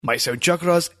My Seven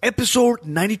Chakras, episode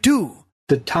 92.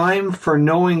 The time for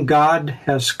knowing God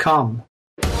has come.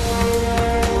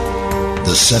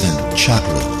 The seven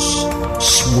chakras,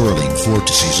 swirling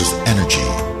vortices of energy,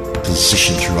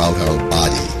 positioned throughout our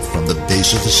body from the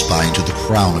base of the spine to the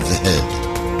crown of the head.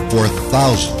 For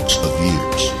thousands of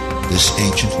years, this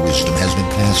ancient wisdom has been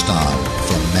passed on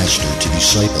from master to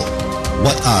disciple.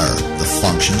 What are the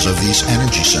functions of these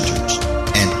energy centers?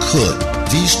 And could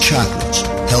these chakras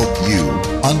help you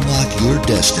unlock your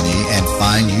destiny and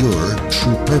find your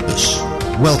true purpose?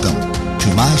 Welcome to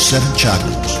My Seven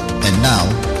Chakras. And now,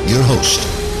 your host,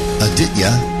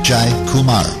 Aditya Jai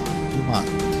Kumar.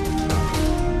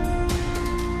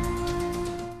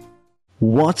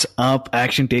 What's up,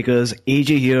 action takers?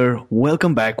 AJ here.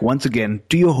 Welcome back once again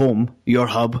to your home, your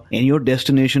hub, and your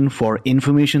destination for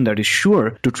information that is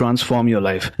sure to transform your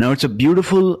life. Now, it's a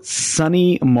beautiful,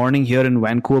 sunny morning here in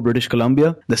Vancouver, British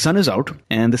Columbia. The sun is out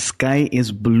and the sky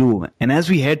is blue. And as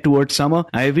we head towards summer,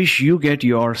 I wish you get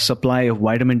your supply of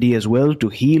vitamin D as well to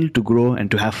heal, to grow,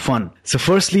 and to have fun. So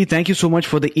firstly, thank you so much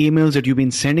for the emails that you've been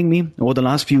sending me over the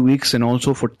last few weeks and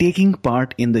also for taking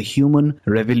part in the Human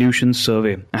Revolution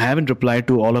survey. I haven't replied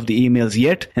to all of the emails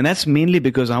yet, and that's mainly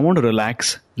because I want to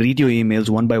relax, read your emails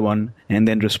one by one, and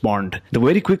then respond.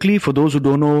 Very quickly, for those who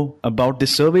don't know about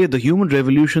this survey, the Human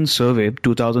Revolution Survey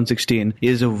 2016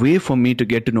 is a way for me to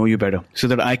get to know you better so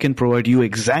that I can provide you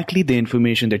exactly the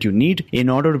information that you need in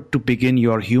order to begin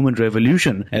your human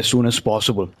revolution as soon as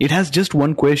possible. It has just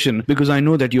one question because I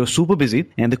know that you're super busy,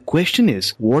 and the question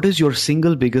is, what is your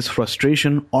single biggest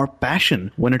frustration or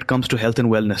passion when it comes to health and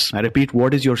wellness? I repeat,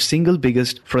 what is your single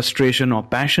biggest frustration or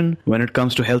passion when it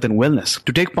comes to health and wellness?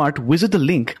 To take part, visit the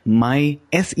link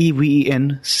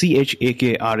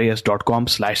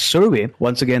mysevenchakras.com/survey.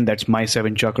 Once again, that's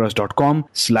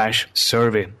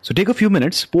my7chakras.com/survey. So take a few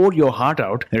minutes, pour your heart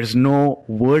out. There is no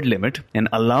word limit, and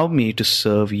allow me to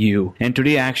serve you. And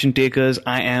today, action takers,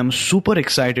 I am super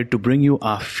excited to bring you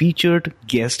our featured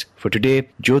guest for today,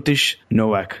 Jyotish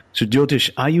Novak. So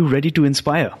Jyotish, are you ready to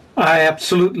inspire? I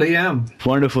absolutely am.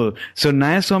 Wonderful. So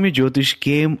Nayaswami Jyotish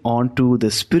came onto the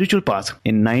spiritual path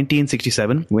in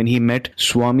 1967 when he met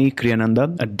Swami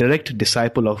Kriyananda, a direct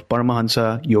disciple of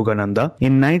Paramahansa Yogananda.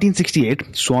 In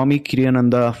 1968, Swami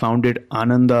Kriyananda founded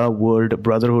Ananda World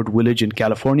Brotherhood Village in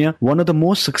California, one of the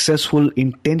most successful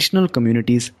intentional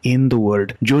communities in the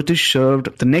world. Jyotish served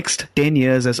the next 10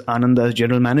 years as Ananda's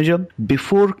general manager.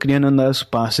 Before Kriyananda's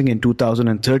passing in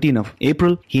 2013 of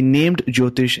April, he named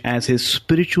Jyotish as his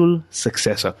spiritual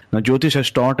successor. Now, Jyotish has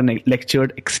taught and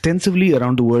lectured extensively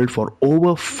around the world for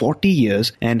over 40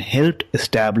 years and helped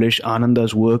establish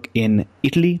Ananda's work in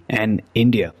Italy and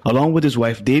India. Along with his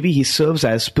wife Devi, he serves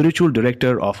as spiritual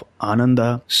director of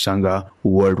Ananda Sangha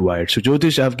worldwide. So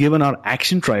Jyotish, I've given our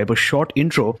action tribe a short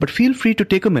intro, but feel free to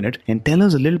take a minute and tell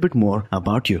us a little bit more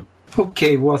about you.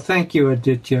 Okay, well, thank you,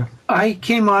 Aditya. I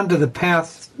came onto the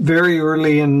path very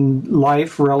early in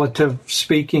life, relative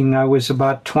speaking. I was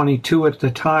about 22 at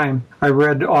the time. I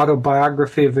read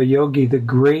Autobiography of a Yogi, the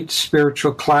great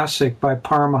spiritual classic by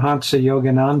Paramahansa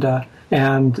Yogananda,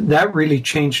 and that really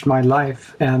changed my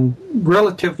life. And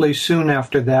relatively soon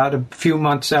after that, a few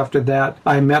months after that,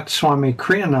 I met Swami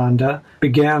Kriyananda,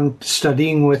 began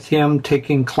studying with him,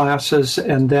 taking classes,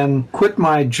 and then quit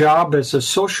my job as a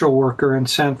social worker in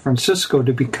San Francisco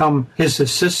to become his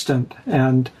assistant.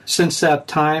 And since that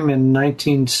time in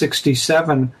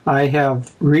 1967, I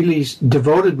have really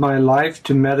devoted my life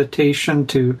to meditation,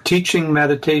 to teaching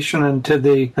meditation, and to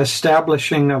the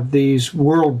establishing of these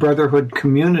World Brotherhood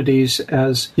communities,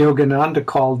 as Yogananda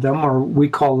called them, or we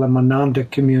call them Ananda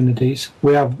communities.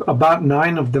 We have about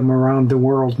 9 of them around the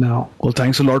world now. Well,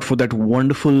 thanks a lot for that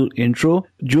wonderful intro.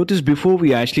 Jyotish, before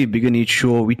we actually begin each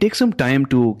show, we take some time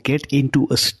to get into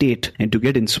a state and to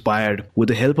get inspired with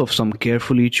the help of some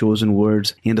carefully chosen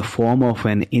words in the form of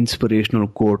an inspirational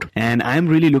quote. And I'm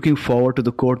really looking forward to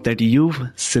the quote that you've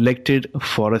selected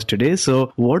for us today.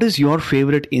 So what is your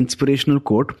favorite inspirational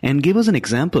quote? And give us an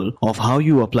example of how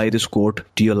you apply this quote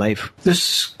to your life.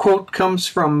 This quote comes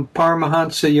from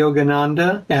Paramahansa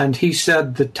Yogananda, and he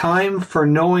said, "The time for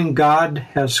knowing God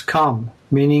has come,"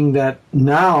 meaning that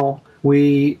now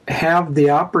we have the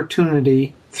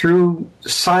opportunity through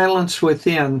silence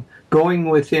within, going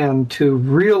within, to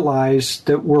realize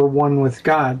that we're one with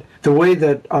God. The way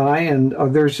that I and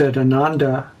others at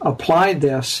Ananda apply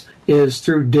this is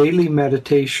through daily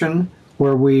meditation,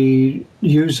 where we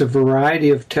use a variety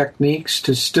of techniques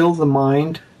to still the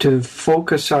mind, to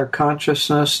focus our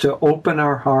consciousness, to open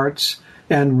our hearts.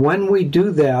 And when we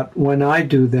do that, when I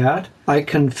do that, I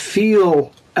can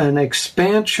feel an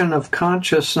expansion of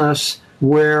consciousness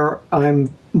where I'm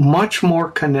much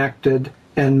more connected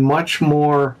and much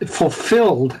more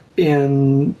fulfilled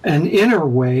in an inner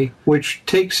way, which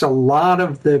takes a lot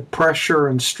of the pressure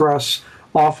and stress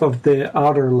off of the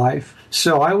outer life.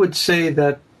 So I would say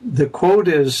that the quote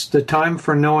is, "The time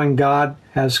for knowing God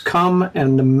has come,"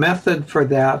 and the method for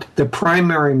that, the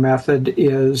primary method,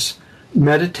 is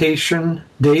meditation,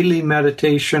 daily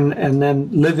meditation, and then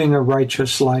living a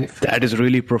righteous life. That is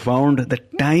really profound. The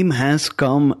time has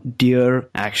come, dear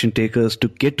action takers, to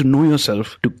get to know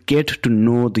yourself, to get to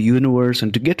know the universe,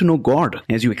 and to get to know God.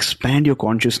 As you expand your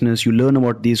consciousness, you learn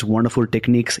about these wonderful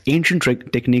techniques, ancient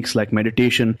techniques like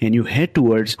meditation, and you head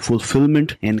towards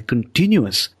fulfillment and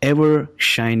continuous,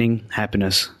 ever-shining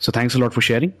happiness. So thanks a lot for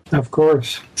sharing. Of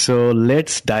course. So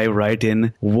let's dive right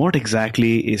in. What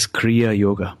exactly is Kriya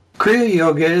Yoga? Kriya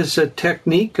Yoga is a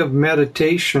technique of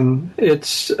meditation.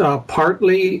 It's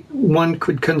partly, one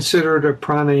could consider it a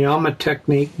pranayama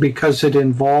technique because it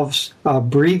involves a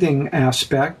breathing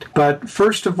aspect. But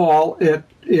first of all, it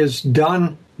is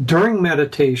done during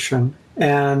meditation,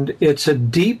 and it's a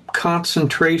deep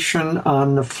concentration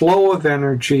on the flow of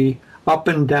energy up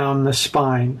and down the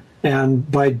spine. And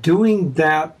by doing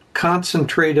that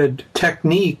concentrated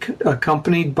technique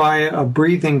accompanied by a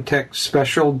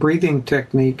special breathing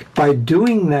technique, by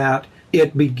doing that,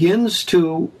 it begins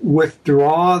to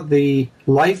withdraw the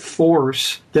life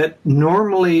force that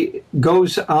normally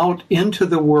goes out into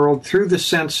the world through the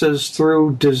senses,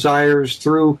 through desires,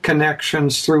 through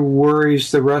connections, through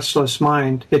worries, the restless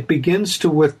mind. It begins to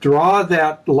withdraw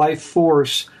that life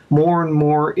force more and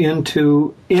more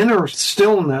into inner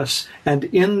stillness, and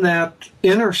in that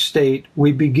inner state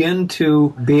we begin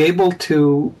to be able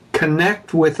to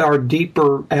connect with our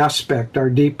deeper aspect, our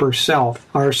deeper self,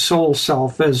 our soul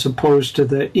self, as opposed to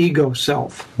the ego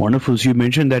self. Wonderful. So you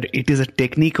mentioned that it is a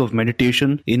technique of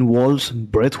meditation, involves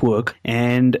breath work,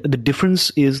 and the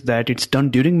difference is that it's done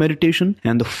during meditation,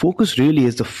 and the focus really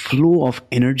is the flow of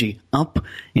energy up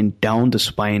and down the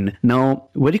spine. Now,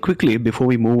 very quickly, before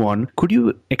we move on, could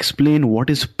you explain what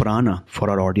is prana for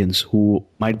our audience who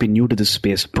might be new to this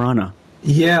space? Prana.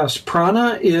 Yes,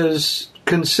 prana is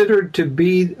considered to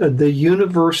be the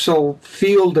universal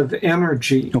field of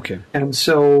energy. Okay. And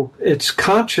so it's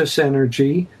conscious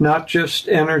energy, not just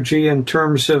energy in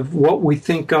terms of what we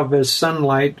think of as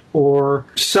sunlight or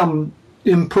some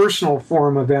impersonal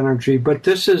form of energy, but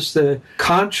this is the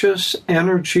conscious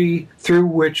energy through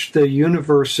which the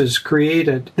universe is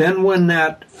created. Then when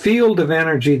that field of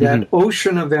energy, that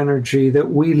ocean of energy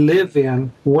that we live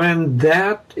in, when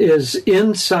that is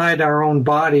inside our own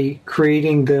body,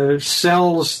 creating the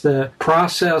cells, the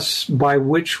process by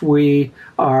which we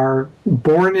are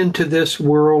born into this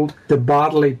world, the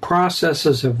bodily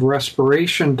processes of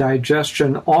respiration,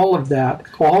 digestion, all of that,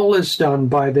 all is done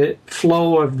by the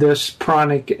flow of this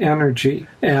pranic energy.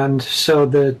 And so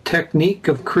the technique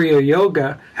of Kriya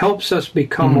Yoga helps us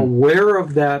become aware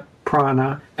of that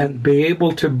prana and be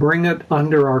able to bring it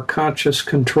under our conscious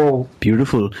control.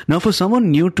 Beautiful. Now, for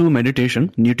someone new to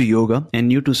meditation, new to yoga, and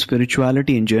new to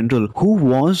spirituality in general, who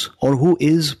was or who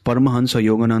is Paramahansa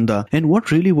Yogananda, and what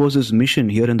really was his mission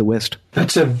here in the West?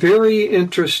 That's a very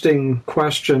interesting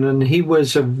question, and he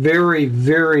was a very,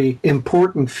 very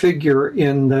important figure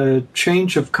in the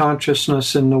change of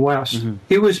consciousness in the West.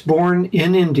 He was born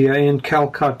in India, in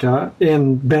Calcutta,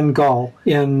 in Bengal,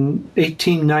 in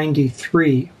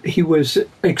 1893. He was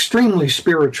extremely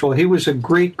spiritual. He was a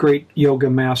great, great yoga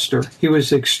master. He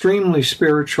was extremely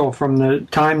spiritual from the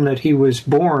time that he was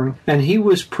born, and he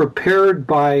was prepared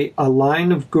by a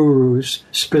line of gurus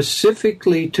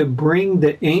specifically to bring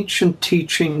the ancient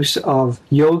teachings of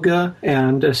yoga,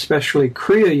 and especially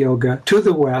Kriya Yoga, to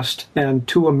the West and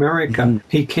to America.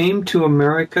 He came to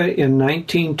America in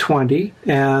 1920,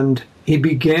 and he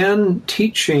began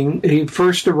teaching. He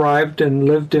first arrived and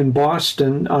lived in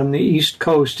Boston on the East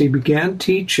Coast. He began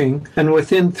teaching, and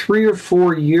within 3 or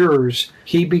 4 years,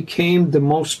 he became the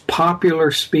most popular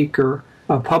speaker,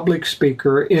 a public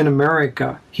speaker in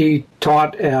America. He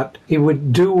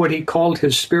would do what he called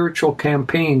his spiritual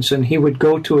campaigns, and he would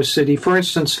go to a city, for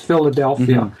instance,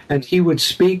 Philadelphia, and he would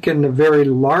speak in the very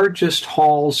largest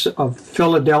halls of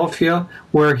Philadelphia,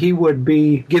 where he would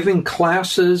be giving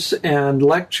classes and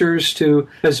lectures to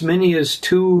as many as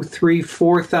 2,000, 3,000,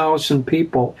 4,000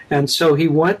 people. And so he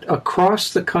went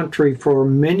across the country for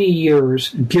many years,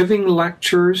 giving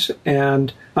lectures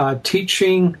and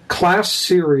teaching class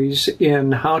series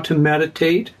in how to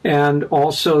meditate, and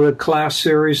also the class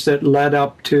series that led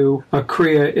up to a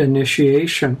Kriya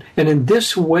initiation. And in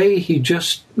this way, he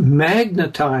just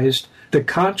magnetized the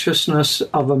consciousness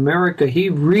of America. He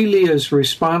really is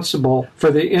responsible for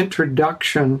the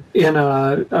introduction in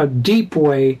a deep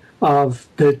way of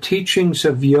the teachings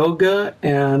of yoga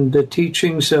and the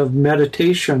teachings of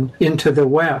meditation into the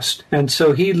West. And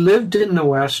so he lived in the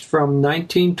West from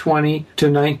 1920 to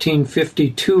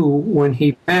 1952 when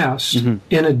he passed.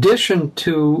 In addition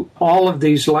to all of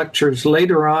these lectures,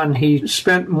 later on he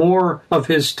spent more of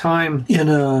his time in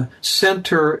a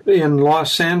center in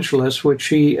Los Angeles, which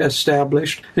he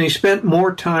established, and he spent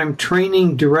more time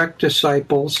training direct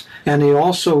disciples, and he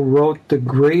also wrote the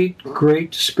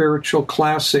great spiritual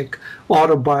classic,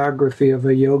 Autobiography of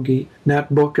a Yogi.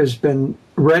 That book has been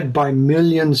read by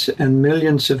millions and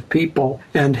millions of people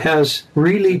and has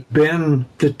really been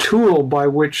the tool by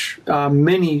which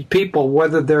many people,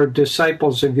 whether they're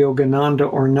disciples of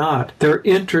Yogananda or not, they're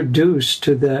introduced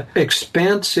to the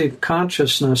expansive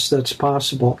consciousness that's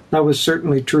possible. That was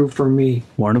certainly true for me.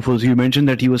 Wonderful. So you mentioned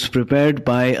that he was prepared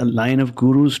by a line of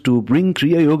gurus to bring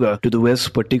Kriya Yoga to the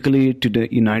West, particularly to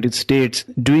the United States,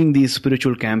 doing these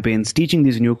spiritual campaigns, teaching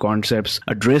these new concepts,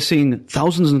 addressing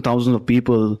thousands and thousands of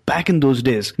people back in those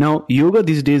days. Now, yoga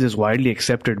these days is widely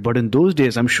accepted, but in those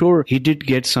days, I'm sure he did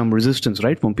get some resistance,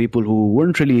 right, from people who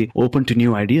weren't really open to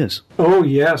new ideas. Oh,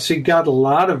 yes, he got a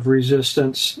lot of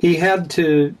resistance. He had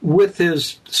to, with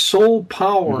his soul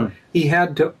power, he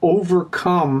had to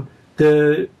overcome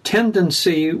the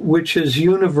tendency, which is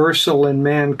universal in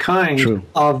mankind,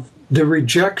 of the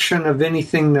rejection of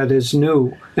anything that is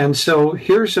new. And so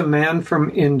here's a man from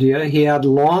India. He had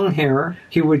long hair.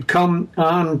 He would come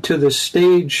on to the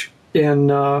stage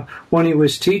when he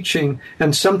was teaching,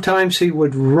 and sometimes he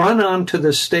would run onto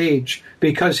the stage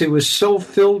because he was so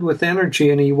filled with energy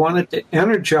and he wanted to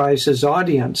energize his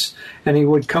audience, and he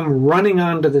would come running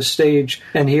onto the stage,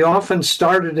 and he often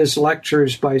started his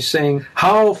lectures by saying,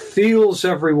 "How feels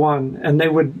everyone?" And they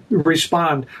would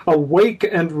respond, "Awake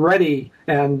and ready."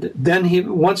 And then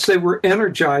once they were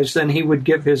energized, then he would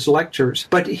give his lectures.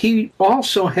 But he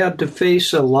also had to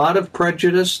face a lot of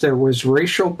prejudice. There was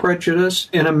racial prejudice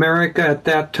in America at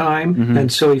that time.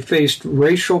 And so he faced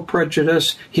racial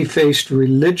prejudice. He faced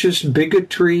religious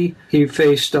bigotry. He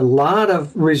faced a lot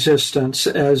of resistance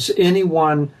as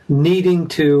anyone needing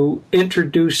to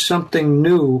introduce something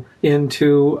new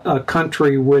into a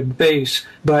country would face.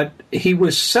 But he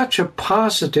was such a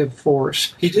positive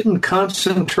force. He didn't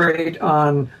concentrate on,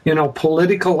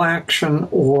 political action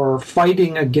or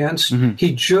fighting against.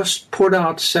 He just put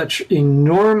out such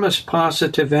enormous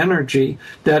positive energy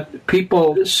that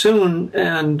people soon,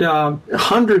 and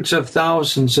hundreds of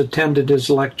thousands attended his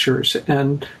lectures.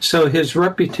 And so his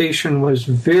reputation was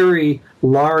very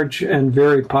large and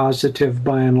very positive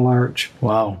by and large.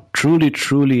 Wow. Truly,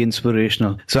 truly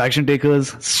inspirational. So action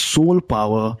takers, soul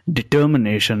power,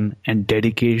 determination, and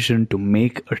dedication to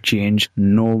make a change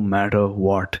no matter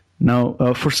what. Now,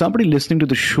 for somebody listening to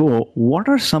the show, what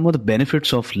are some of the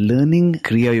benefits of learning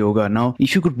Kriya Yoga? Now,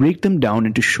 if you could break them down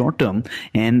into short term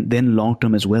and then long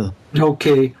term as well.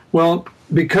 Okay. Well,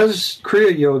 because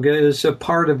Kriya Yoga is a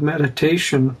part of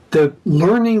meditation, the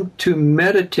learning to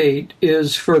meditate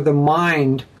is for the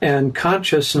mind and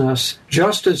consciousness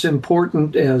just as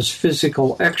important as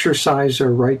physical exercise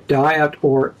or right diet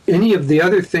or any of the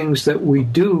other things that we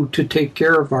do to take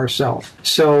care of ourselves.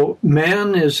 So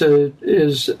man is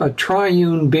a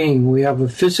triune being. We have a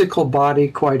physical body,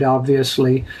 quite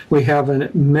obviously. We have a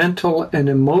mental and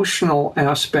emotional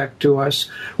aspect to us.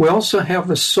 We also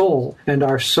have a soul, and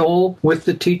our soul, with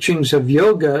the teachings of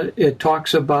yoga, it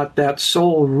talks about that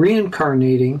soul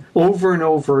reincarnating over and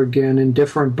over again in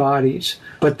different bodies.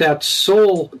 But that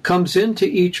soul comes into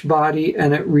each body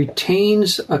and it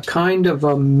retains a kind of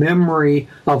a memory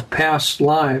of past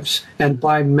lives. And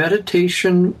by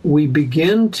meditation, we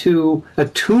begin to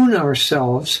attune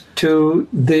ourselves to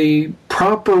the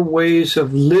proper ways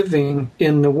of living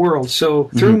in the world. So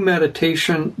through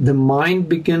meditation, the mind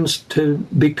begins to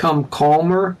become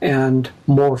calmer and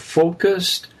more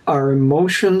focused. Our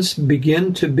emotions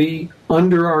begin to be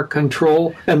under our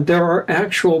control, and there are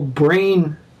actual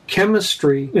brain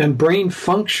chemistry and brain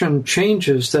function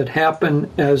changes that happen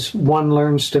as one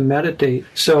learns to meditate.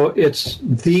 So it's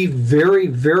the very,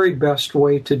 very best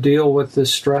way to deal with the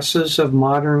stresses of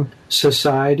modern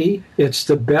society. It's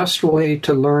the best way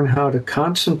to learn how to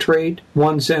concentrate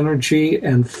one's energy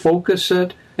and focus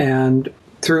it, and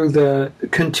through the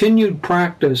continued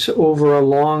practice over a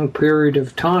long period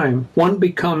of time, one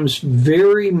becomes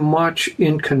very much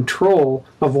in control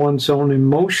of one's own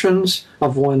emotions,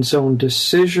 of one's own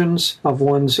decisions, of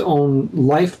one's own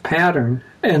life pattern,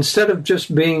 instead of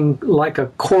just being like a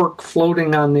cork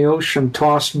floating on the ocean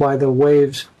tossed by the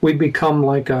waves, we become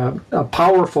like a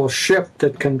powerful ship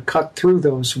that can cut through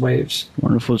those waves.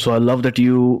 Wonderful. So I love that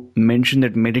you mentioned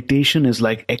that meditation is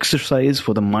like exercise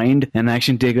for the mind and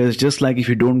action takers, just like if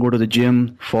you don't go to the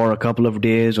gym for a couple of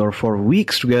days or for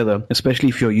weeks together, especially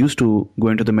if you're used to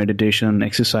going to the meditation,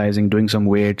 exercising, doing some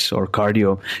weights or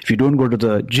cardio. If you don't go to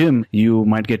the gym, you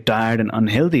might get tired and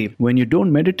unhealthy. When you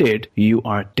don't meditate, you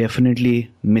are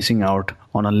definitely missing out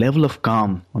on a level of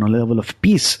calm, on a level of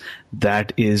peace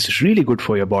that is really good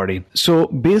for your body. So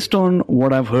based on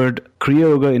what I've heard, Kriya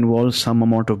Yoga involves some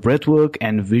amount of breath work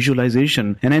and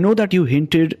visualization. And I know that you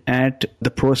hinted at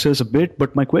the process a bit,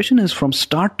 but my question is, from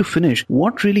start to finish,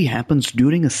 what really happens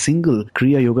during a single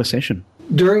Kriya Yoga session?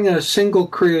 During a single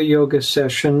Kriya Yoga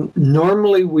session,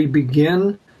 normally we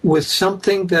begin with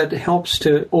something that helps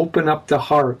to open up the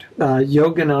heart.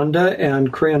 Yogananda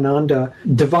and Kriyananda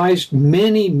devised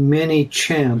many, many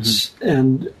chants,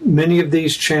 and many of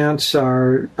these chants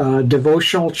are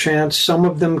devotional chants. Some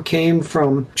of them came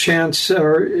from chants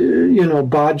or,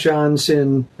 bhajans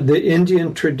in the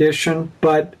Indian tradition,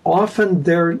 but often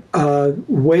they're a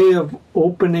way of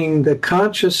opening the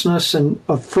consciousness and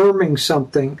affirming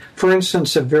something. For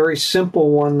instance, a very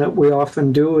simple one that we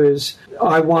often do is,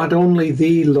 I want only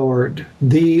thee, Lord,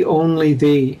 thee, only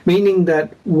thee, meaning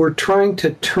that we're trying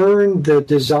to turn the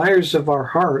desires of our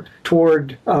heart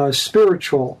toward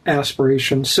spiritual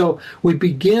aspirations. So we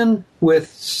begin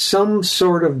with some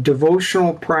sort of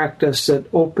devotional practice that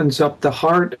opens up the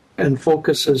heart and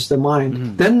focuses the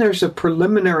mind. Then there's a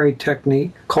preliminary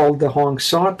technique called the Hong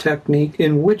Sa technique,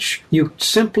 in which you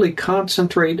simply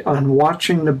concentrate on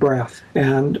watching the breath.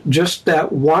 And just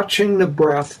that watching the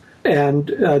breath, and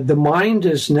the mind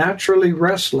is naturally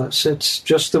restless. It's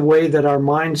just the way that our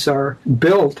minds are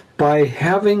built. By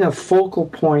having a focal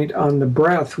point on the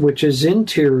breath, which is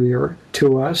interior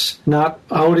to us, not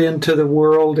out into the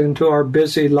world, into our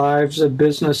busy lives, the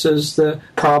businesses, the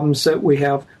problems that we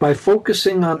have. By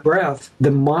focusing on breath, the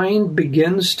mind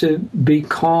begins to be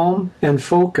calm and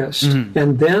focused.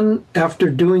 And then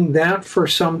after doing that for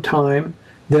some time,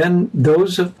 then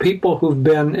those of people who've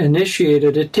been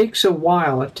initiated, it takes a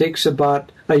while. It takes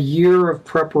about a year of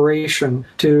preparation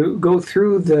to go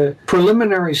through the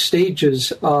preliminary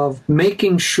stages of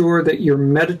making sure that your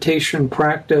meditation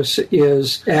practice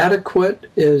is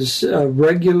adequate, is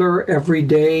regular every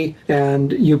day,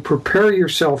 and you prepare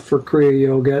yourself for Kriya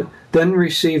Yoga. Then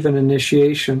receive an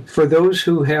initiation. For those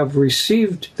who have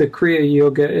received the Kriya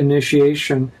Yoga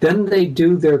initiation, then they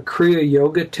do their Kriya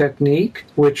Yoga technique,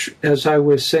 which, as I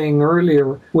was saying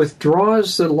earlier,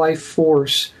 withdraws the life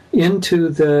force into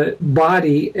the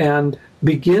body and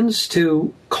begins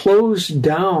to close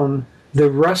down the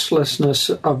restlessness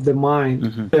of the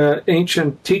mind. The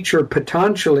ancient teacher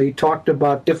Patanjali talked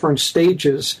about different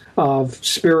stages of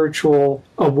spiritual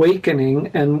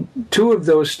awakening, and two of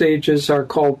those stages are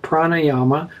called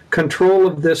pranayama, control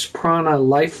of this prana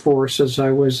life force, as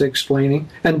I was explaining,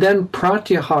 and then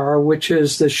pratyahara, which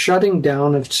is the shutting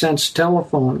down of sense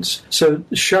telephones. So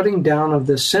shutting down of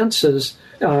the senses,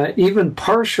 even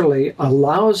partially,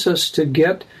 allows us to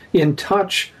get in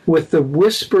touch with the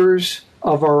whispers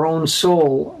of our own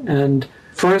soul. And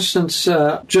for instance,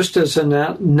 just as an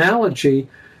analogy,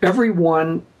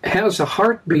 everyone has a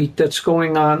heartbeat that's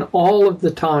going on all of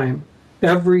the time.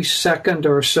 Every second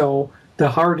or so, the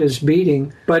heart is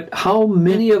beating. But how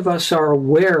many of us are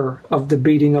aware of the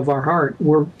beating of our heart?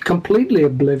 We're completely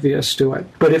oblivious to it.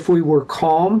 But if we were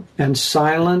calm and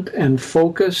silent and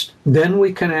focused, then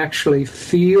we can actually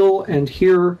feel and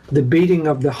hear the beating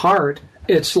of the heart.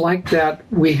 It's like that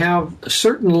we have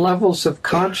certain levels of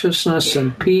consciousness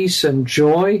and peace and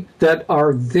joy that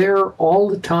are there all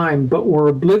the time, but we're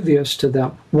oblivious to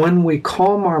them. When we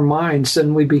calm our minds,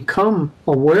 then we become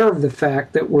aware of the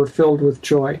fact that we're filled with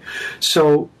joy.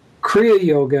 So Kriya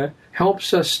Yoga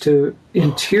helps us to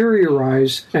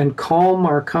interiorize and calm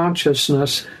our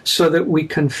consciousness so that we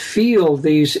can feel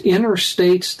these inner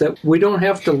states that we don't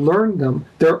have to learn them.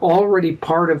 They're already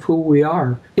part of who we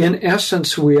are. In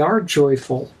essence, we are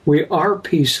joyful. We are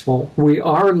peaceful. We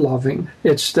are loving.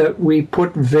 It's that we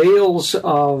put veils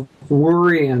of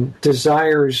worry and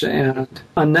desires and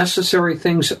unnecessary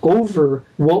things over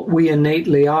what we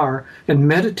innately are. And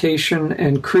meditation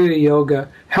and Kriya Yoga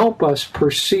help us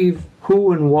perceive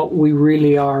who and what we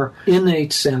really are in a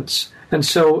sense. And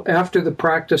so after the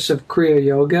practice of Kriya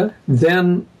Yoga,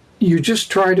 then you just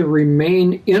try to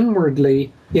remain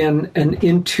inwardly in an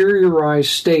interiorized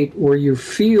state where you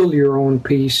feel your own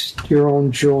peace, your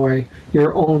own joy,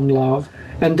 your own love.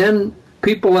 And then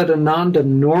people at Ananda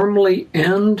normally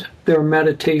end their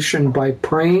meditation by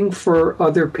praying for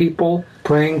other people,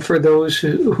 praying for those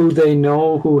who they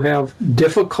know who have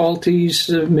difficulties,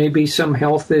 maybe some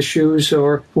health issues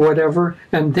or whatever.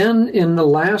 And then in the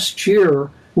last year,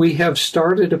 we have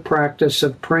started a practice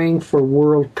of praying for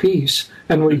world peace.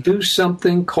 And we do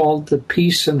something called the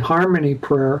Peace and Harmony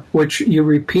Prayer, which you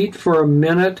repeat for a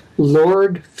minute.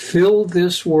 Lord, fill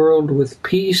this world with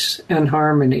peace and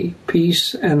harmony,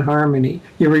 peace and harmony.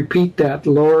 You repeat that,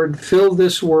 Lord, fill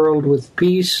this world with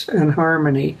peace and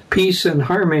harmony,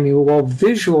 while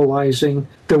visualizing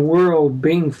the world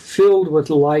being filled with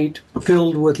light,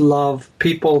 filled with love,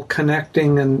 people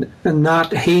connecting and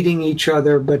not hating each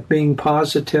other, but being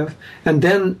positive. And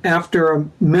then after a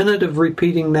minute of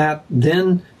repeating that,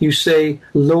 then you say,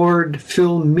 Lord,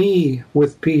 fill me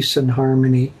with peace and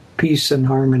harmony. Peace and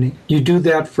harmony. You do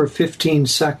that for 15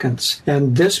 seconds.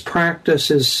 And this practice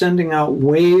is sending out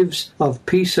waves of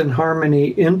peace and harmony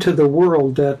into the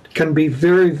world that can be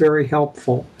very, very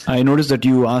helpful. I noticed that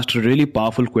you asked a really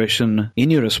powerful question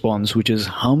in your response, which is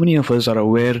how many of us are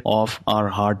aware of our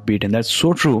heartbeat? And that's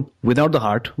so true. Without the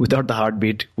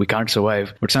heartbeat, we can't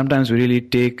survive. But sometimes we really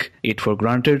take it for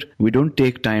granted. We don't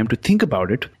take time to think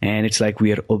about it. And it's like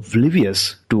we are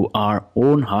oblivious to our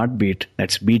own heartbeat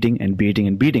that's beating and beating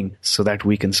and beating so that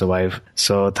we can survive.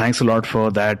 So thanks a lot for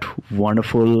that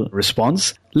wonderful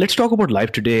response. Let's talk about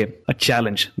life today. A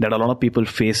challenge that a lot of people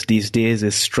face these days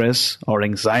is stress or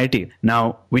anxiety.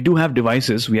 Now, we do have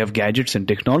devices, we have gadgets and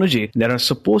technology that are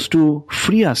supposed to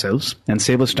free ourselves and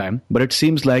save us time, but it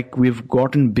seems like we've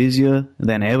gotten busier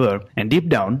than ever. And deep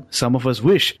down, some of us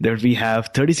wish that we have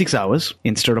 36 hours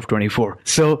instead of 24.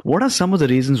 So what are some of the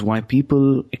reasons why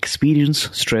people experience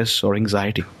stress or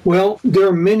anxiety? Well, there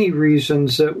are many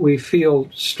reasons that we feel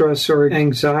stress or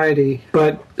anxiety,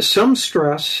 but some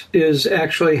stress is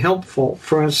actually helpful.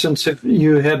 For instance, if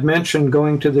you had mentioned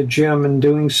going to the gym and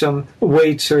doing some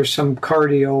weights or some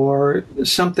cardio or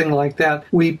something like that,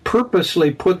 we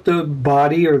purposely put the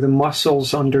body or the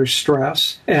muscles under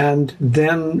stress, and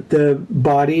then the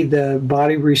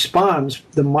body responds.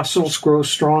 The muscles grow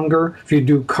stronger. If you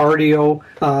do cardio,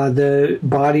 the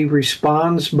body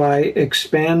responds by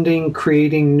expanding,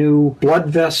 creating new blood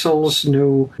vessels,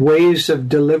 new ways of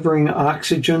delivering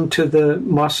oxygen to the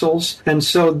muscles. And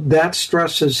so that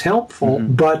stress is helpful.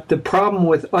 But the problem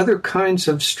with other kinds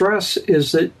of stress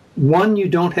is that one, you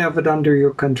don't have it under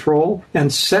your control,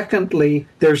 and secondly,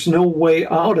 there's no way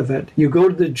out of it. You go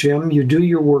to the gym, you do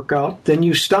your workout, then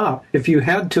you stop. If you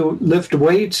had to lift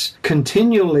weights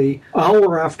continually,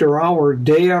 hour after hour,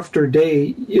 day after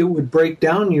day, it would break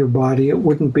down your body. It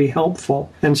wouldn't be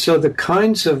helpful. And so the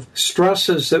kinds of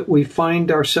stresses that we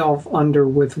find ourselves under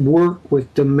with work,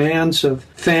 with demands of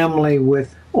family,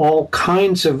 with all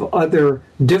kinds of other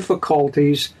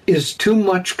difficulties is too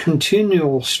much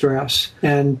continual stress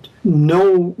and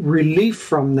no relief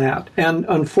from that. And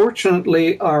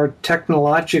unfortunately, our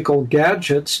technological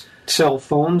gadgets, cell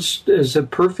phones is a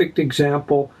perfect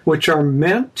example, which are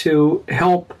meant to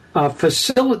help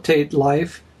facilitate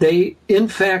life. They, in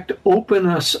fact, open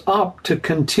us up to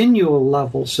continual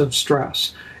levels of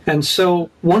stress. And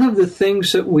so one of the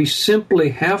things that we simply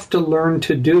have to learn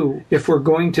to do if we're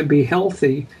going to be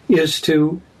healthy is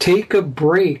to take a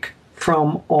break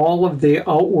from all of the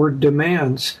outward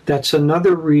demands. That's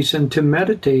another reason to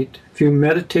meditate. If you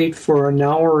meditate for an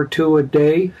hour or two a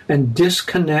day and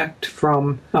disconnect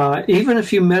from, even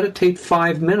if you meditate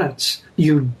 5 minutes,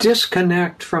 you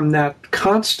disconnect from that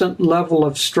constant level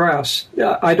of stress.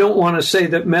 I don't want to say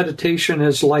that meditation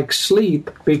is like sleep,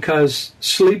 because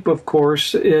sleep, of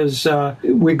course, is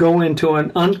we go into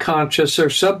an unconscious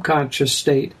or subconscious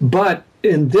state. But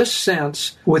in this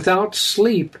sense, without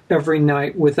sleep every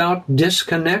night, without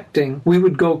disconnecting, we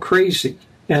would go crazy.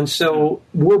 And so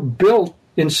we're built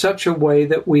in such a way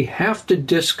that we have to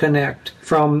disconnect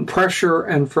from pressure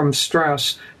and from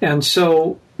stress. And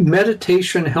so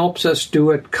meditation helps us do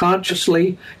it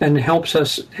consciously and helps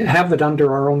us have it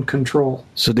under our own control.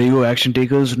 So there you go, action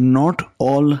takers. Not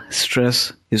all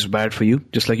stress is bad for you.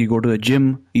 Just like you go to a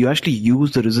gym, you actually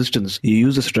use the resistance, you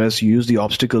use the stress, you use the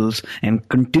obstacles, and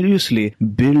continuously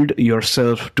build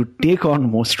yourself to take on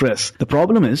more stress. The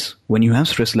problem is when you have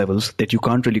stress levels that you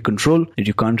can't really control, that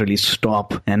you can't really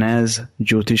stop. And as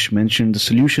Jyotish mentioned, the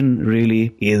solution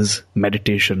really is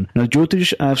meditation. Now,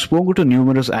 Jyotish, I've spoken to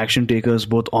numerous action takers,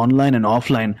 both online and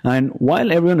offline. And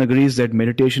while everyone agrees that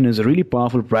meditation is a really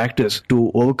powerful practice to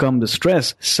overcome the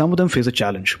stress, some of them face a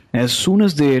challenge. As soon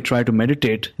as they try to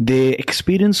meditate, meditate, they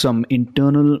experience some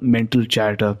internal mental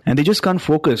chatter and they just can't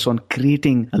focus on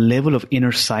creating a level of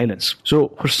inner silence. So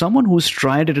for someone who's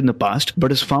tried it in the past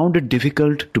but has found it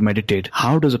difficult to meditate,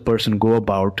 how does a person go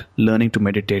about learning to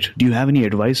meditate? Do you have any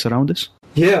advice around this?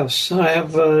 Yes, I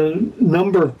have a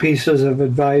number of pieces of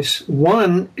advice.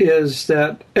 One is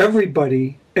that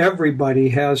everybody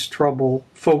has trouble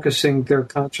focusing their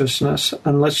consciousness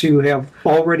unless you have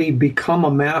already become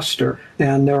a master.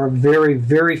 And there are very,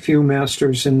 very few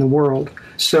masters in the world.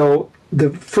 So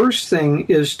the first thing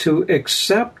is to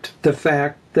accept the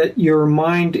fact that your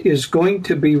mind is going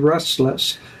to be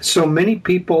restless. So many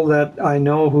people that I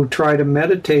know who try to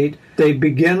meditate, they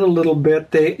begin a little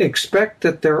bit, they expect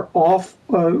that they're off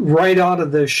right out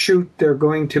of the chute, they're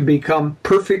going to become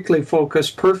perfectly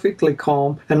focused, perfectly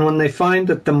calm, and when they find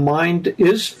that the mind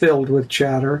is filled with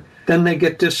chatter, then they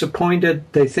get disappointed,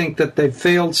 they think that they've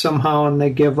failed somehow, and they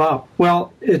give up.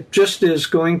 Well, it just is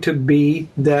going to be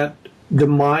that the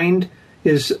mind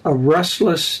is a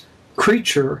restless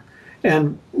creature,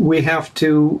 and we have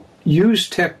to use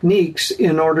techniques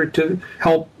in order to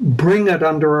help bring it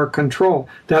under our control.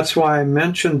 That's why I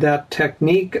mentioned that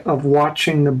technique of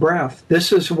watching the breath.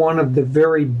 This is one of the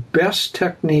very best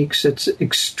techniques. It's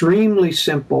extremely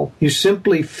simple. You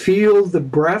simply feel the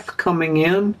breath coming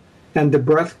in and the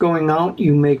breath going out.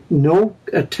 You make no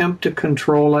attempt to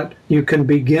control it. You can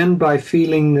begin by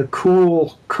feeling the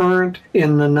cool current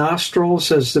in the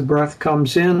nostrils as the breath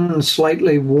comes in,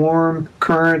 slightly warm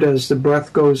current as the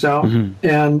breath goes out. Mm-hmm.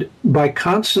 And by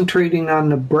concentrating on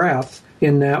the breath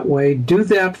in that way, do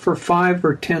that for 5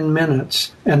 or 10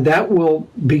 minutes, and that will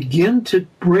begin to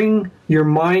bring your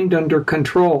mind under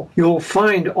control. You'll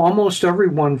find almost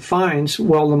everyone finds,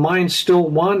 well, the mind still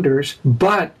wanders,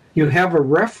 but you have a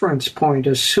reference point.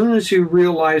 As soon as you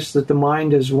realize that the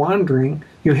mind is wandering,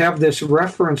 you have this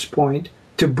reference point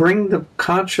to bring the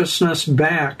consciousness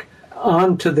back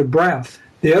onto the breath.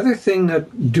 The other thing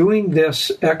that doing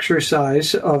this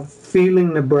exercise of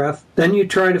feeling the breath, then you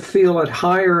try to feel it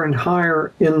higher and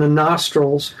higher in the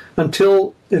nostrils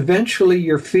until eventually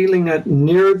you're feeling it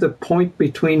near the point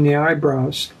between the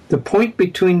eyebrows. The point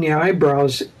between the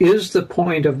eyebrows is the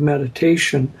point of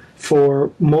meditation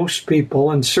for most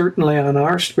people, and certainly on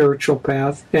our spiritual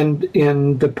path and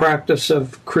in the practice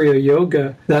of Kriya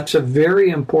Yoga, that's a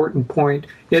very important point.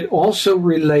 It also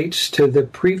relates to the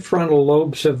prefrontal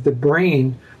lobes of the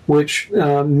brain, which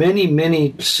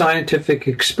many scientific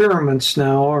experiments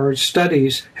now or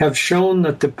studies have shown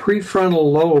that the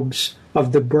prefrontal lobes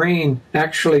of the brain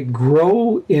actually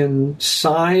grow in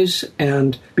size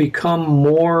and become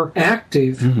more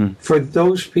active for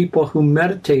those people who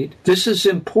meditate. This is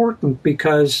important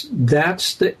because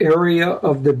that's the area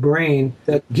of the brain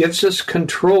that gives us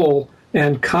control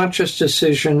and conscious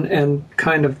decision and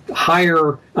kind of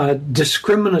higher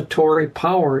discriminatory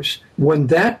powers. When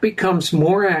that becomes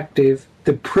more active,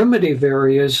 the primitive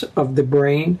areas of the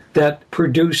brain that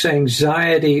produce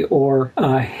anxiety or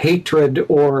hatred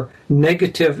or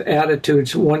negative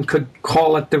attitudes, one could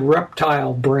call it the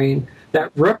reptile brain.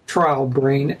 That reptile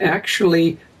brain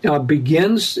actually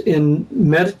begins in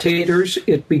meditators,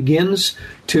 it begins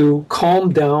to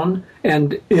calm down,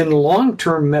 and in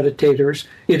long-term meditators,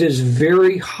 it is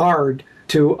very hard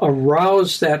to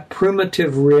arouse that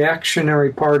primitive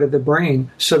reactionary part of the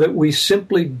brain so that we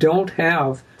simply don't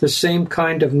have the same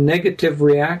kind of negative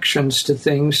reactions to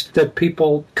things that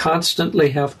people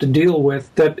constantly have to deal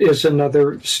with. That is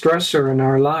another stressor in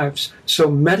our lives. So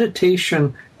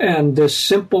meditation and this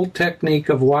simple technique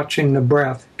of watching the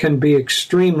breath can be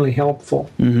extremely helpful.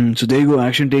 So there you go,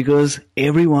 action takers.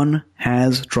 Everyone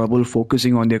has trouble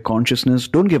focusing on their consciousness.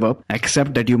 Don't give up.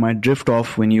 Accept that you might drift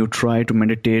off when you try to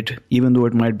meditate, even though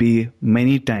it might be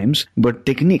many times. But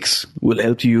techniques will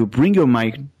help you bring your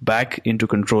mind back into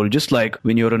control. Just like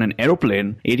when you're on an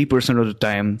aeroplane, 80% of the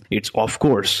time it's off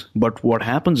course. But what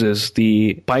happens is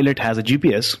the pilot has a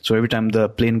GPS. So every time the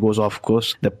plane goes off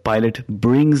course, the pilot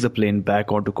brings the plane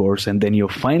back onto course, and then you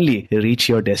finally reach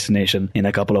your destination in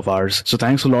a couple of hours. So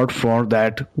thanks a lot for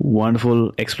that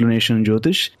wonderful explanation,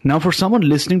 Jyotish. Now, for someone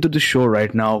listening to this show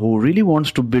right now who really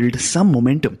wants to build some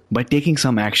momentum by taking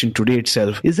some action today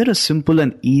itself, is there a simple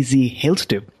and easy health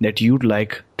tip that you'd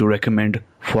like to recommend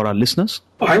for our listeners?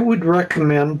 I would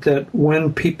recommend that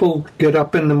when people get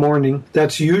up in the morning,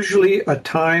 that's usually a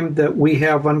time that we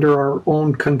have under our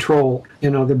own control. You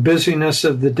know, the busyness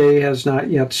of the day has not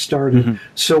yet started.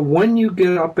 So when you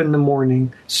get up in the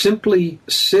morning, simply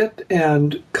sit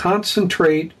and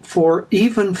concentrate for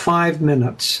even 5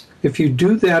 minutes. If you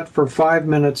do that for 5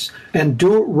 minutes and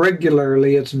do it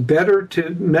regularly, it's better to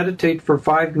meditate for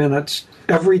 5 minutes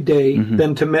every day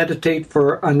than to meditate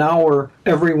for an hour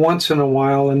every once in a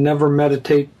while and never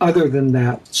meditate other than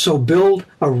that. So build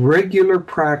a regular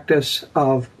practice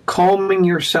of calming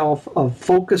yourself, of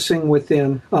focusing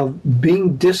within, of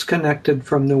being disconnected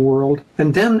from the world.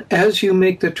 And then as you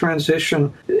make the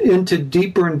transition into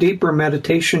deeper and deeper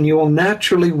meditation, you will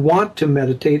naturally want to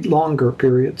meditate longer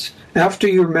periods. After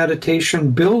your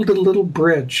meditation, build a little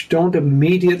bridge. Don't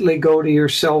immediately go to your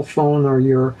cell phone or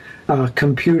your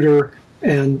computer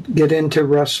and get into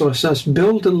restlessness.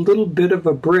 Build a little bit of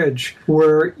a bridge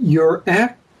where you're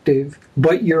active,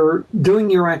 but you're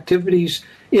doing your activities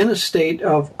in a state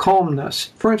of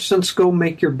calmness. For instance, go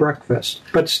make your breakfast,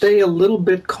 but stay a little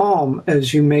bit calm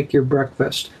as you make your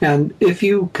breakfast. And if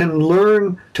you can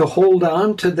learn to hold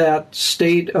on to that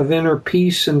state of inner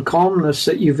peace and calmness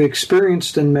that you've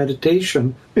experienced in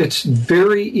meditation, it's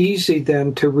very easy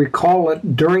then to recall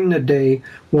it during the day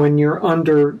when you're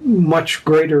under much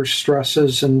greater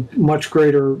stresses and much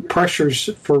greater pressures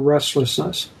for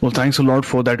restlessness. Well, thanks a lot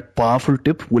for that powerful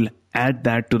tip. We'll add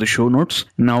that to the show notes.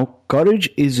 Now, courage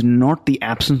is not the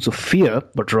absence of fear,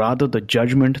 but rather the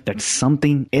judgment that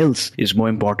something else is more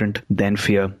important than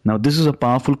fear. Now, this is a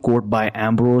powerful quote by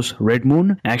Ambrose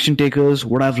Redmoon. Action takers,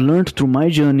 what I've learned through my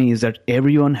journey is that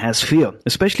everyone has fear,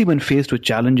 especially when faced with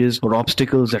challenges or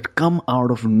obstacles that come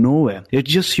out of nowhere. It's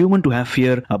just human to have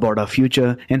fear about our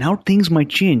future and how things might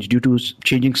change due to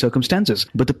changing circumstances.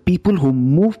 But the people who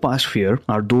move past fear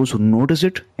are those who notice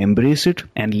it, embrace it,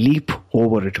 and leap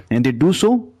over it. And they do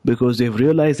so because they've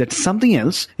realized that something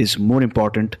else is more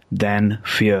important than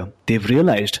fear. They've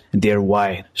realized their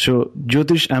why. So,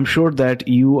 Jyotish, I'm sure that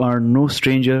you are no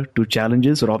stranger to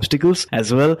challenges or obstacles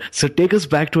as well. So take us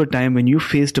back to a time when you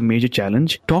faced a major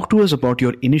challenge. Talk to us about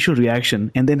your initial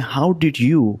reaction and then how did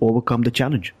you overcome the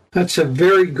challenge? That's a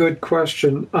very good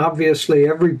question. Obviously,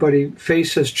 everybody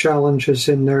faces challenges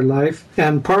in their life.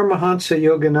 And Paramahansa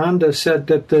Yogananda said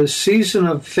that the season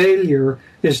of failure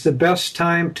is the best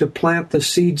time to plant the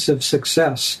seeds of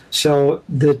success. So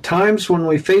the times when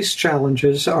we face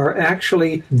challenges are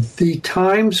actually the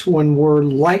times when we're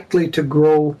likely to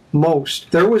grow most.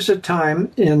 There was a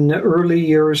time in the early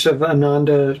years of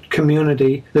Ananda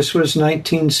community, this was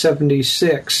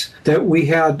 1976, that we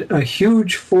had a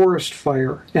huge forest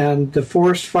fire. And the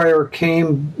forest fire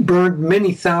burned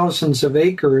many thousands of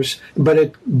acres, but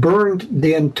it burned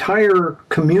the entire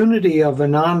community of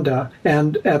Ananda.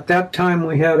 And at that time,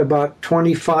 we had about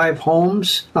 25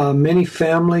 homes, many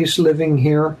families living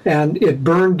here, and it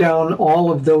burned down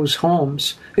all of those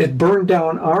homes. It burned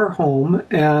down our home,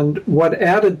 and what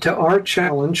added to our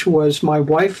challenge was my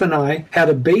wife and I had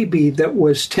a baby that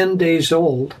was 10 days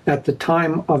old at the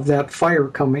time of that fire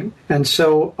coming. And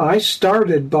so I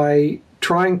started by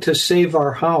trying to save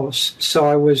our house. So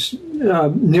I was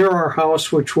near our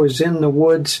house, which was in the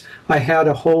woods. I had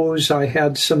a hose, I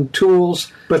had some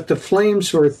tools, but the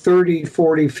flames were 30,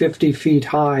 40, 50 feet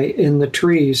high in the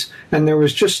trees, and there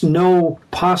was just no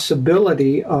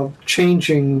possibility of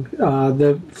changing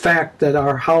the fact that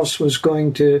our house was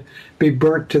going to be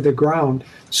burnt to the ground.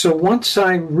 So once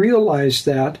I realized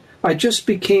that, I just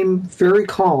became very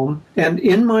calm, and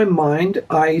in my mind,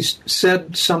 I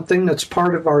said something that's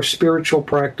part of our spiritual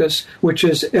practice, which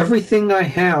is everything I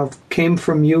have came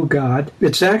from you, God.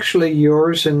 It's actually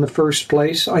yours in the first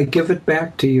place. I give it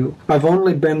back to you. I've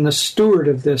only been the steward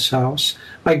of this house.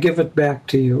 I give it back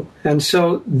to you. And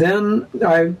so then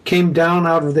I came down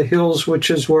out of the hills,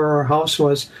 which is where our house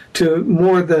was, to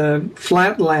more the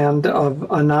flat land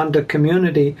of Ananda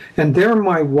community. And there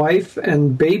my wife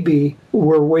and baby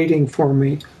were waiting for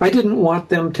me. I didn't want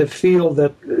them to feel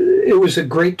that it was a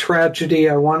great tragedy.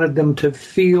 I wanted them to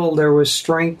feel there was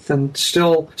strength and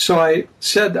still. So I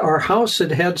said our house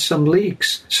had some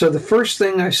leaks. So the first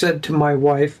thing I said to my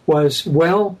wife was,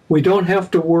 well, we don't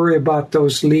have to worry about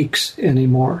those leaks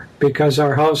anymore because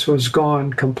our house was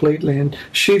gone completely. And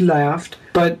she laughed.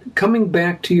 But coming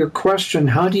back to your question,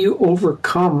 how do you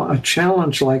overcome a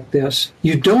challenge like this?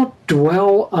 You don't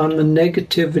dwell on the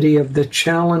negativity of the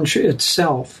challenge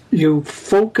itself. You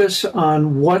focus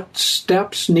on what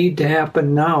steps need to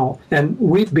happen now. And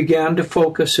we began to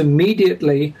focus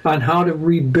immediately on how to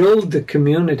rebuild the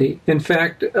community. In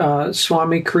fact,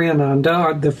 Swami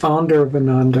Kriyananda, the founder of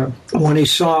Ananda, when he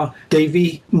saw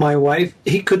Devi, my wife,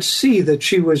 he could see that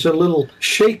she was a little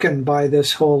shaken by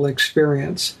this whole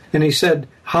experience. And he said,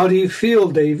 how do you feel,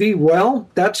 Davy? Well,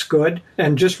 that's good.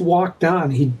 And just walked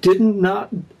on. He did not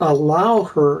allow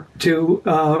her to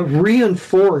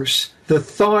reinforce the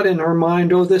thought in her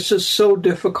mind, oh, this is so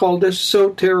difficult, this is so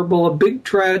terrible, a big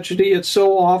tragedy, it's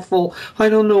so awful, I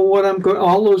don't know what I'm going,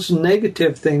 all those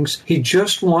negative things. He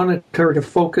just wanted her to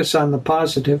focus on the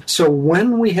positive. So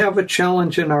when we have a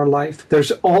challenge in our life,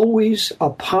 there's always a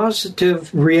positive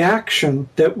reaction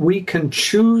that we can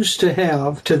choose to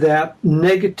have to that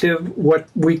negative, what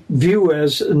we view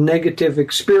as a negative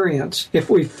experience. If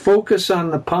we focus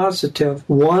on the positive,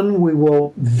 one, we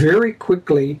will very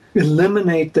quickly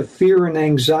eliminate the fear and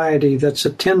anxiety that's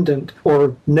attendant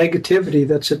or negativity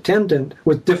that's attendant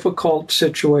with difficult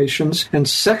situations. And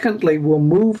secondly, we'll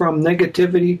move from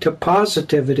negativity to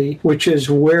positivity, which is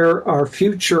where our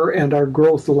future and our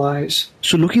growth lies.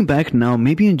 So looking back now,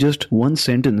 maybe in just one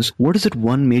sentence, what is that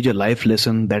one major life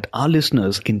lesson that our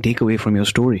listeners can take away from your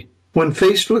story? When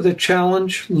faced with a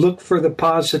challenge, look for the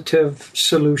positive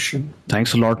solution.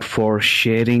 Thanks a lot for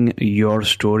sharing your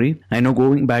story. I know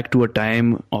going back to a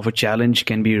time of a challenge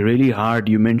can be really hard.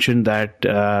 You mentioned that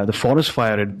the forest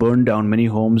fire had burned down many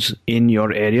homes in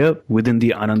your area within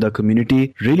the Ananda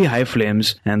community, really high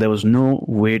flames, and there was no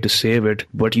way to save it.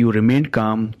 But you remained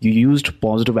calm, you used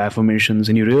positive affirmations,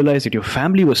 and you realized that your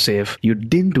family was safe. You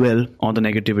didn't dwell on the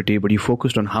negativity, but you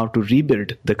focused on how to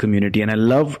rebuild the community. And I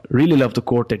really love the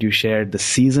quote that you shared, the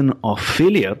season of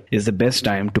failure is the best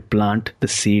time to plant the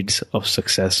seeds of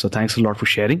success. So thanks a lot for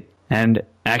sharing. And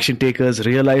action takers,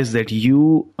 realize that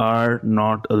you are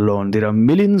not alone. There are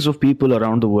millions of people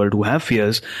around the world who have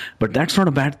fears, but that's not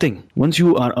a bad thing. Once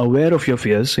you are aware of your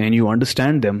fears and you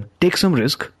understand them, take some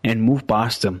risk and move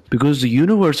past them, because the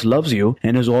universe loves you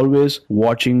and is always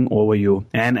watching over you.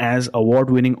 And as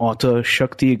award-winning author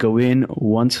Shakti Gawain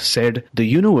once said, the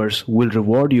universe will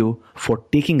reward you for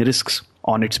taking risks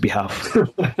on its behalf.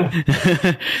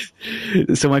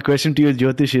 So my question to you,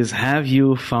 Jyotish, is have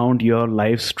you found your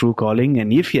life's true calling?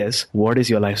 And if yes, what is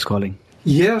your life's calling?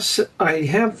 Yes, I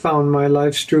have found my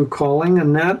life's true calling,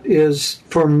 and that is,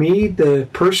 for me, the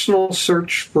personal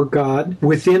search for God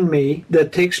within me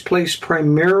that takes place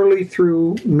primarily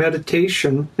through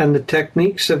meditation and the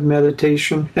techniques of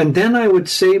meditation. And then I would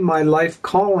say my life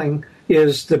calling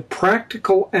is the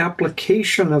practical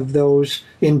application of those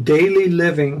in daily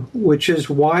living, which is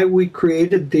why we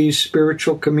created these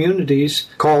spiritual communities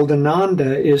called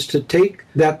Ananda, is to take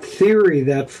that theory,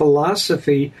 that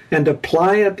philosophy, and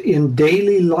apply it in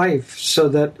daily life so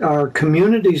that our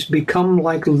communities become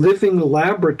like living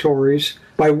laboratories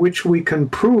by which we can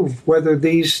prove whether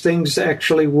these things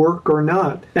actually work or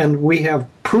not. And we have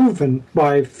proven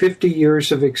by 50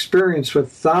 years of experience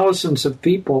with thousands of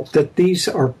people that these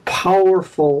are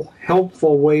powerful,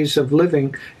 helpful ways of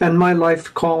living. And my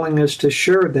life calling is to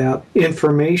share that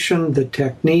information, the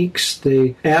techniques,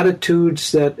 the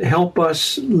attitudes that help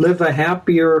us live a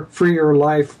happier, freer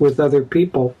life with other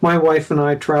people. My wife and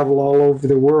I travel all over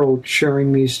the world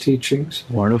sharing these teachings.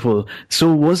 Wonderful.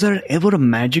 So was there ever a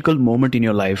magical moment in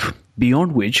your life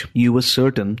beyond which you were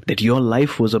certain that your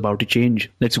life was about to change?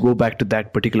 Let's go back to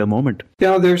that particular moment.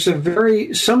 Yeah,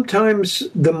 sometimes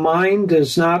the mind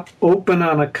is not open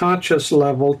on a conscious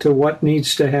level to what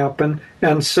needs to happen.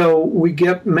 And so we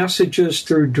get messages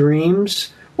through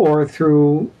dreams or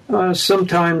through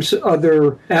sometimes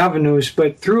other avenues,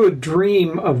 but through a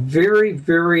dream, a very,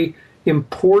 very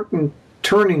important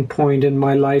turning point in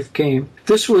my life came.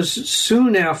 This was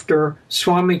soon after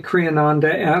Swami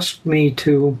Kriyananda asked me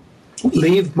to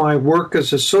leave my work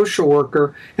as a social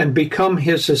worker and become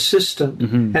his assistant.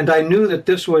 Mm-hmm. And I knew that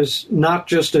this was not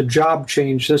just a job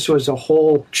change. This was a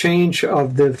whole change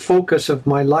of the focus of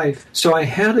my life. So I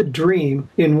had a dream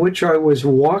in which I was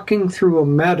walking through a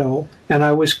meadow and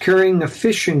I was carrying a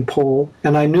fishing pole,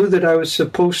 and I knew that I was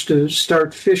supposed to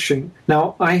start fishing.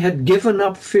 Now, I had given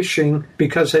up fishing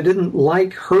because I didn't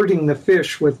like hurting the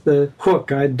fish with the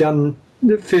hook. I'd done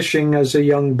fishing as a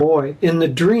young boy. In the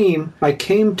dream, I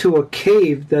came to a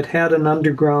cave that had an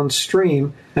underground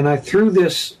stream, and I threw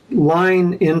this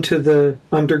line into the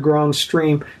underground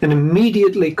stream and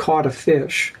immediately caught a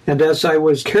fish. And as I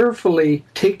was carefully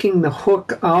taking the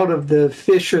hook out of the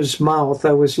fish's mouth,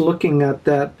 I was looking at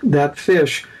that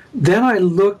fish. Then I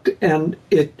looked, and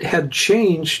it had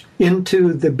changed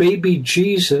into the baby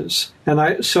Jesus.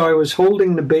 And so I was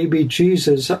holding the baby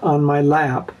Jesus on my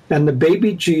lap. And the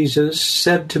baby Jesus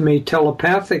said to me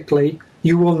telepathically,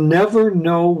 "You will never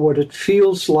know what it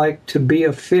feels like to be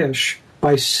a fish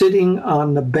by sitting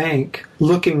on the bank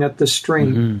looking at the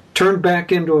stream." Mm-hmm. Turned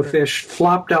back into a fish,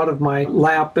 flopped out of my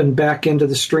lap and back into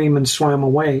the stream and swam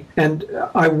away. And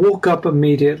I woke up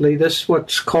immediately. This is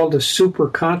what's called a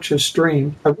superconscious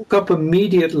dream. I woke up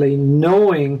immediately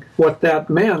knowing what that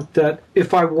meant, that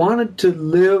if I wanted to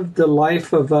live the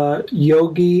life of a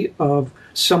yogi, of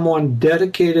someone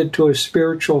dedicated to a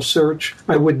spiritual search,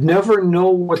 I would never know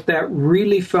what that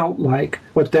really felt like,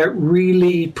 what that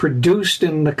really produced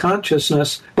in the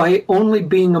consciousness by only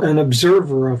being an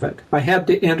observer of it. I had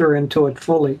to enter into it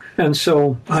fully. And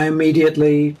so I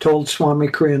immediately told Swami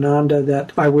Kriyananda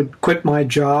that I would quit my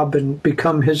job and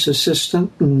become his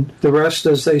assistant, and the rest,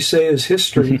 as they say, is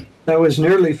history. That was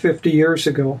nearly 50 years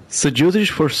ago. So Jyotish,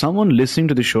 for someone listening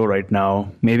to the show right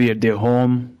now, maybe at their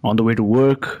home, on the way to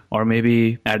work, or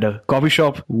maybe at a coffee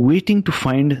shop, waiting to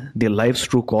find their life's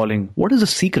true calling, what is the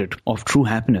secret of true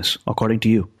happiness, according to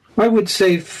you? I would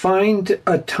say find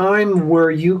a time where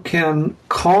you can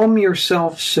calm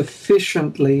yourself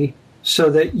sufficiently so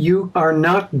that you are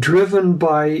not driven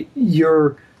by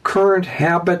your current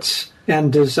habits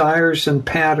and desires and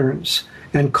patterns,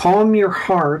 and calm your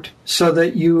heart so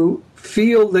that you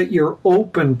feel that you're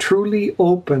open, truly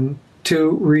open,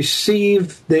 to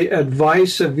receive the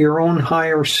advice of your own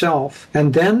higher self.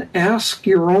 And then ask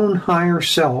your own higher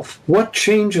self, what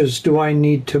changes do I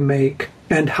need to make?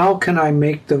 And how can I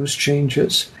make those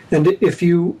changes? And if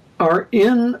you are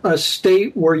in a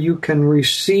state where you can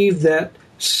receive that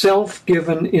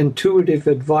self-given intuitive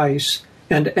advice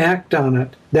and act on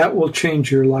it, that will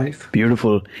change your life.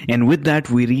 Beautiful. And with that,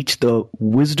 we reach the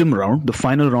wisdom round, the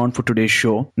final round for today's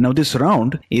show. Now, this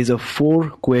round is a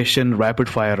 4-question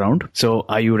rapid-fire round. So,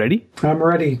 are you ready? I'm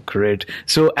ready. Great.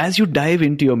 So, as you dive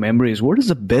into your memories, what is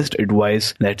the best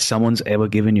advice that someone's ever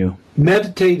given you?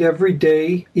 Meditate every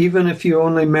day, even if you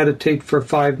only meditate for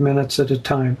 5 minutes at a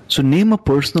time. So, name a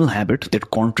personal habit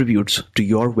that contributes to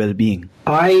your well-being.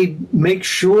 I make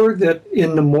sure that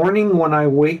in the morning when I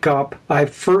wake up, I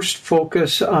first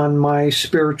focus on my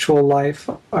spiritual life.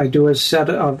 I do a set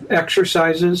of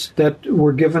exercises that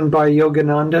were given by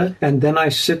Yogananda, and then I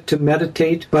sit to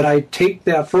meditate. But I take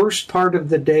that first part of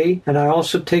the day, and I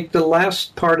also take the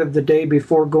last part of the day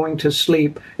before going to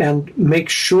sleep, and make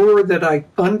sure that I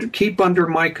keep under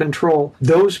my control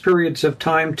those periods of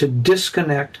time to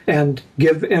disconnect and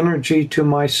give energy to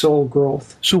my soul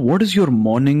growth. So what is your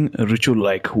morning ritual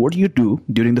like? What do you do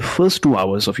during the first 2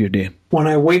 hours of your day? When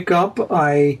I wake up,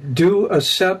 I do a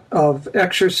set of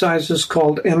exercises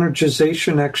called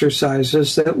energization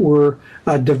exercises that were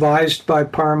devised by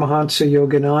Paramahansa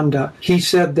Yogananda. He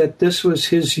said that this was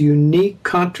his unique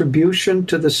contribution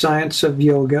to the science of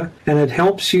yoga, and it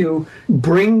helps you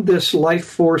bring this life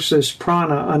force, this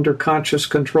prana, under conscious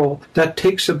control. That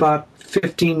takes about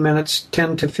 15 minutes,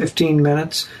 10 to 15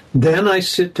 minutes. Then I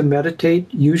sit to meditate.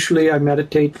 Usually I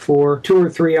meditate for 2 or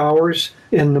 3 hours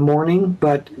in the morning,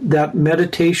 but that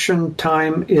meditation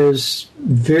time is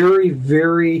very,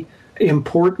 very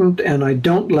important, and I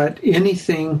don't let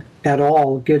anything at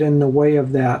all get in the way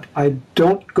of that. I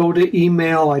don't go to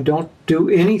email. I don't do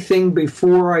anything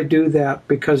before I do that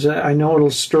because I know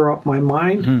it'll stir up my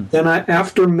mind. Then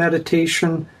after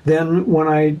meditation, then when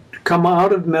I come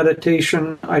out of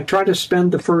meditation, I try to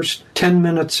spend the first 10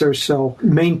 minutes or so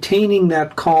maintaining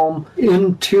that calm,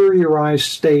 interiorized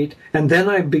state, and then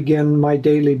I begin my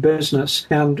daily business.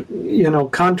 And,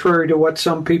 contrary to what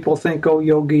some people think,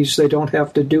 yogis, they don't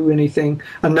have to do anything.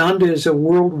 Ananda is a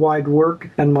worldwide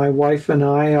work, and my wife and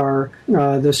I are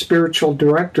the spiritual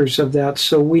directors of that.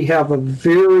 So we have a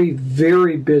very,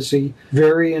 very busy,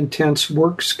 very intense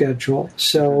work schedule.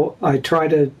 So I try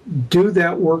to do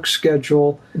that work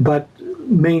schedule, but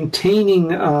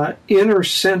maintaining inner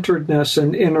centeredness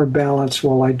and inner balance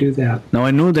while I do that. Now,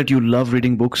 I know that you love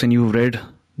reading books and you've read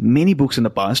many books in the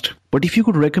past, but if you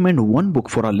could recommend one book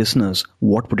for our listeners,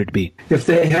 what would it be? If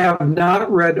they have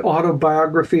not read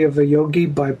Autobiography of a Yogi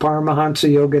by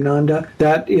Paramahansa Yogananda,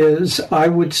 that is, I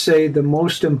would say, the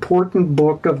most important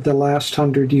book of the last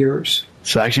 100 years.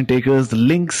 So action takers, the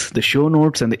links, the show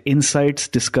notes, and the insights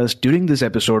discussed during this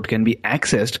episode can be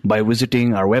accessed by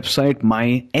visiting our website,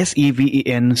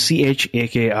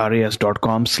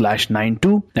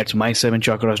 mysevenchakras.com/92. That's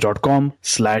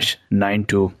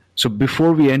my7chakras.com/92. So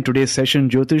before we end today's session,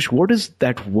 Jyotish, what is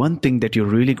that one thing that you're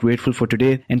really grateful for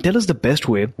today? And tell us the best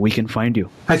way we can find you.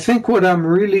 I think what I'm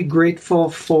really grateful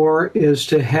for is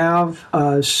to have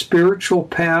a spiritual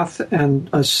path and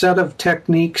a set of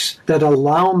techniques that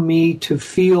allow me to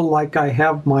feel like I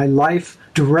have my life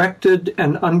directed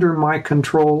and under my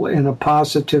control in a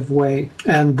positive way.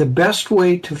 And the best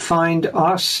way to find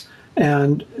us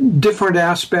and different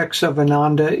aspects of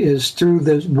Ananda is through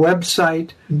the website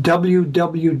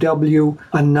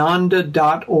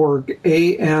www.ananda.org,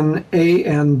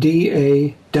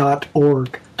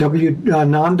 ANANDA.org,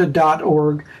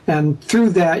 ananda.org, and through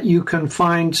that you can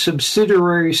find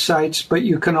subsidiary sites, but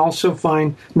you can also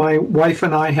find, my wife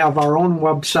and I have our own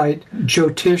website,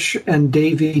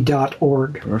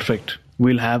 jyotishanddevi.org. Perfect.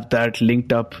 We'll have that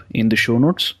linked up in the show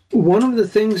notes. One of the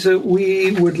things that we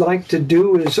would like to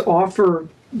do is offer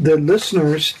the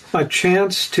listeners a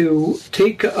chance to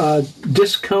take a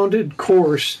discounted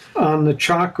course on the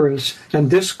chakras.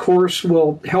 And this course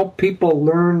will help people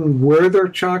learn where their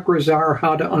chakras are,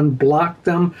 how to unblock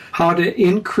them, how to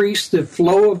increase the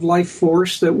flow of life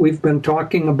force that we've been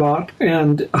talking about,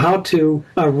 and how to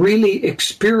really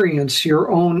experience your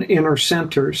own inner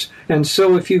centers. And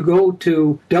so if you go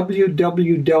to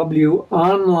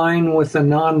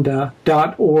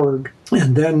www.onlinewithananda.org,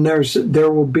 and then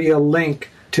there will be a link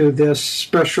to this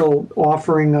special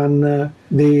offering on the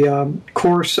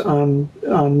course on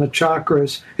the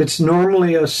chakras. It's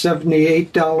normally a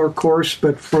 $78 course,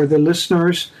 but for the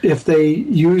listeners, if they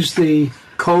use the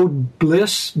code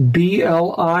BLISS,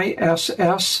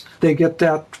 BLISS, they get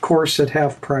that course at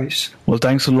half price. Well,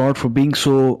 thanks a lot for being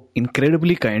so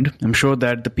incredibly kind. I'm sure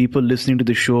that the people listening to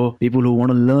the show, people who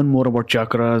want to learn more about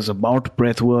chakras, about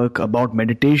breath work, about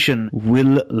meditation,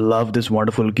 will love this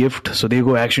wonderful gift. So there you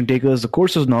go, action takers. The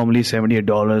course is normally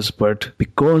 $78, but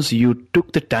because you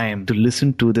took the time to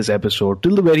listen to this episode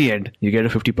till the very end, you get a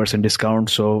 50% discount.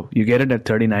 So you get it at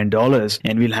 $39,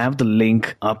 and we'll have the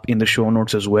link up in the show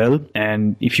notes as well.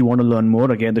 And if you want to learn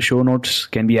more, again, the show notes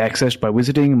can be accessed by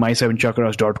visiting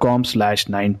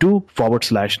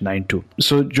my7chakras.com/92/92.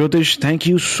 So Jyotish, thank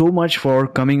you so much for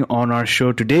coming on our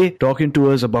show today, talking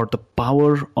to us about the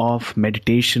power of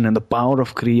meditation and the power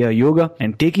of Kriya Yoga,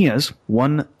 and taking us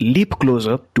one leap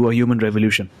closer to a human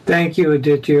revolution. Thank you,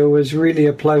 Aditya. It was really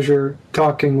a pleasure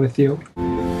talking with you.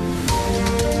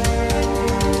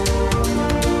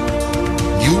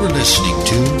 You were listening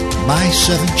to My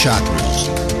 7 Chakras.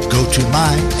 Go to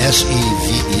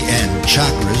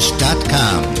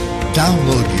mysevenchakras.com.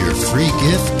 Download your free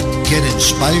gift, get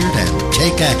inspired, and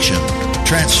take action.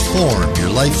 Transform your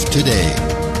life today.